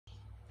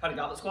how to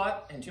goblet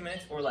squat in 2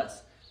 minutes or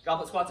less.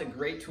 Goblet squat's a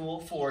great tool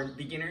for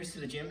beginners to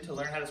the gym to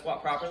learn how to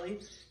squat properly.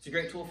 It's a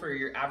great tool for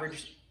your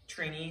average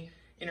trainee,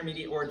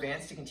 intermediate, or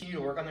advanced to continue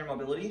to work on their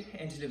mobility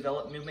and to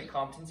develop movement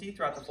competency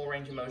throughout the full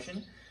range of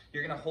motion.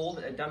 You're gonna hold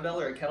a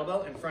dumbbell or a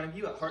kettlebell in front of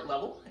you at heart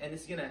level, and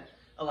this is gonna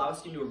allow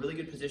us to get into a really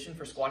good position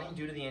for squatting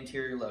due to the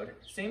anterior load.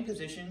 Same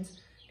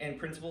positions and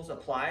principles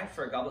apply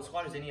for a goblet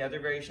squat as any other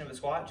variation of a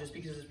squat. Just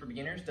because it's for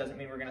beginners doesn't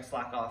mean we're gonna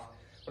slack off.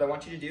 What I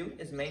want you to do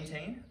is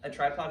maintain a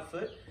tripod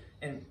foot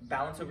and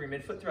balance over your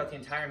midfoot throughout the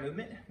entire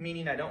movement,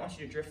 meaning I don't want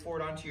you to drift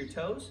forward onto your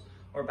toes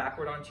or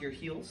backward onto your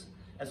heels.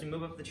 As we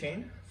move up the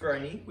chain for our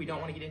knee, we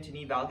don't want to get into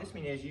knee valgus,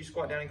 meaning as you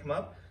squat down and come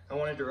up, I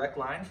want a direct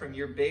line from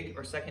your big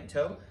or second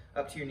toe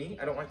up to your knee.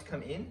 I don't want it to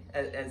come in,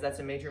 as that's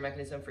a major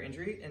mechanism for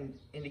injury and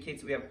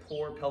indicates that we have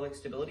poor pelvic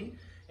stability.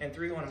 And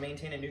 3, we want to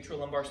maintain a neutral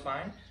lumbar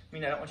spine,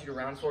 meaning I don't want you to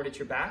round forward at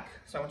your back,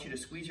 so I want you to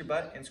squeeze your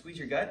butt and squeeze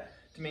your gut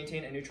to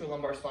maintain a neutral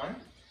lumbar spine.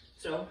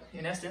 So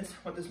in essence,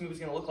 what this move is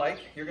going to look like,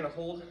 you're going to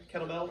hold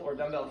kettlebell or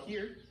dumbbell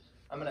here.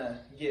 I'm going to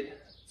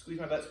squeeze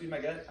my butt, squeeze my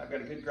gut. I've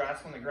got a good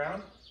grasp on the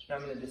ground. Now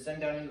I'm going to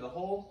descend down into the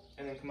hole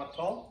and then come up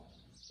tall.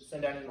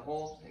 Descend down into the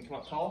hole and come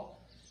up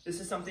tall.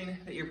 This is something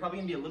that you're probably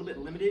going to be a little bit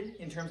limited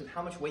in terms of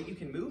how much weight you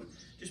can move,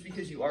 just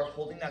because you are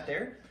holding that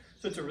there.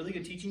 So it's a really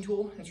good teaching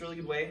tool. It's a really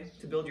good way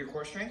to build your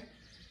core strength.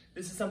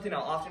 This is something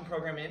I'll often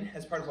program in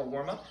as part of a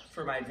warm-up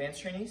for my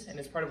advanced trainees and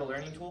as part of a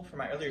learning tool for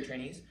my earlier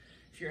trainees.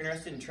 If you're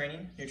interested in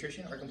training,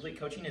 nutrition, or complete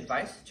coaching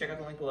advice, check out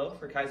the link below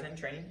for Kaizen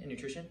Training and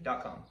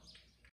Nutrition.com.